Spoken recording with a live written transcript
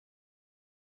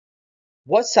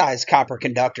What size copper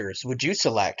conductors would you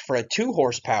select for a 2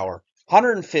 horsepower,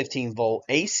 115 volt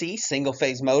AC single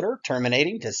phase motor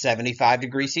terminating to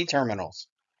 75° C terminals?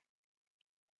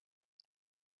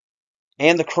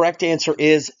 And the correct answer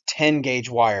is 10 gauge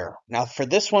wire. Now, for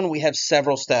this one, we have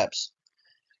several steps.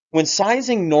 When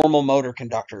sizing normal motor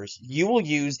conductors, you will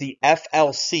use the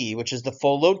FLC, which is the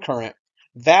full load current,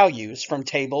 values from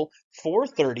table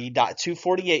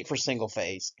 430.248 for single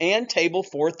phase and table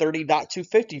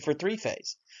 430.250 for three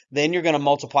phase. Then you're going to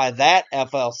multiply that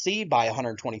FLC by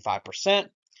 125%.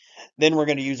 Then we're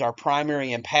going to use our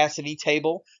primary ampacity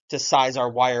table to size our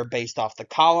wire based off the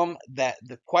column that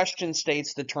the question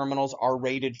states the terminals are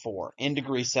rated for in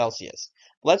degrees Celsius.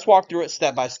 Let's walk through it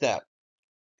step by step.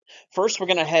 First, we're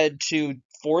going to head to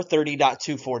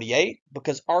 430.248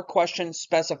 because our question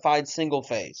specified single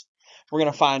phase. We're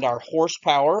going to find our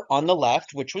horsepower on the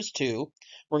left, which was 2.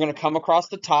 We're going to come across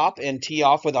the top and tee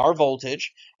off with our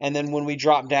voltage. And then when we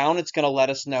drop down, it's going to let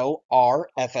us know our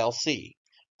FLC.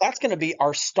 That's going to be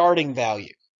our starting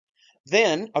value.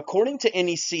 Then, according to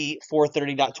NEC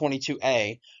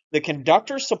 430.22a, the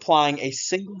conductor supplying a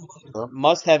single motor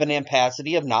must have an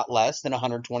ampacity of not less than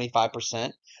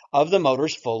 125% of the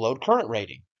motor's full load current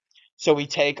rating. So we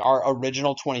take our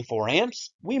original 24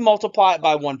 amps, we multiply it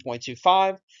by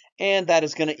 1.25, and that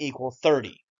is going to equal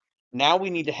 30. Now we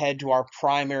need to head to our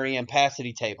primary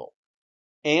ampacity table.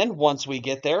 And once we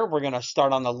get there, we're going to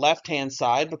start on the left-hand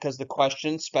side because the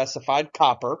question specified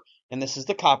copper, and this is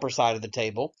the copper side of the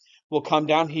table. We'll come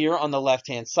down here on the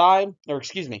left-hand side, or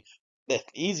excuse me, the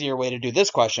easier way to do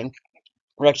this question,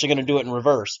 we're actually going to do it in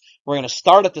reverse. We're going to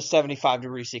start at the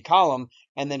 75° C column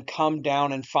and then come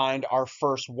down and find our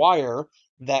first wire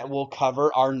that will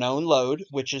cover our known load,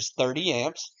 which is 30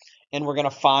 amps. And we're going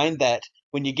to find that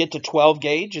when you get to 12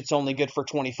 gauge, it's only good for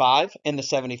 25 in the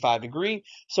 75°.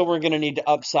 So we're going to need to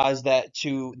upsize that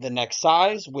to the next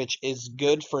size, which is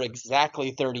good for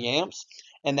exactly 30 amps.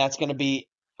 And that's going to be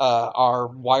our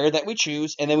wire that we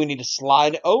choose. And then we need to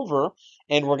slide over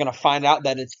and we're going to find out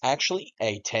that it's actually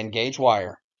a 10 gauge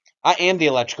wire. I am the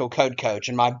electrical code coach,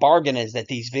 and my bargain is that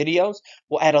these videos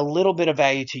will add a little bit of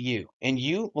value to you, and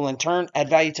you will in turn add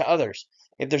value to others.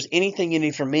 If there's anything you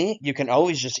need from me, you can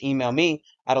always just email me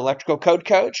at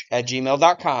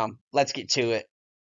electricalcodecoach@gmail.com. Let's get to it.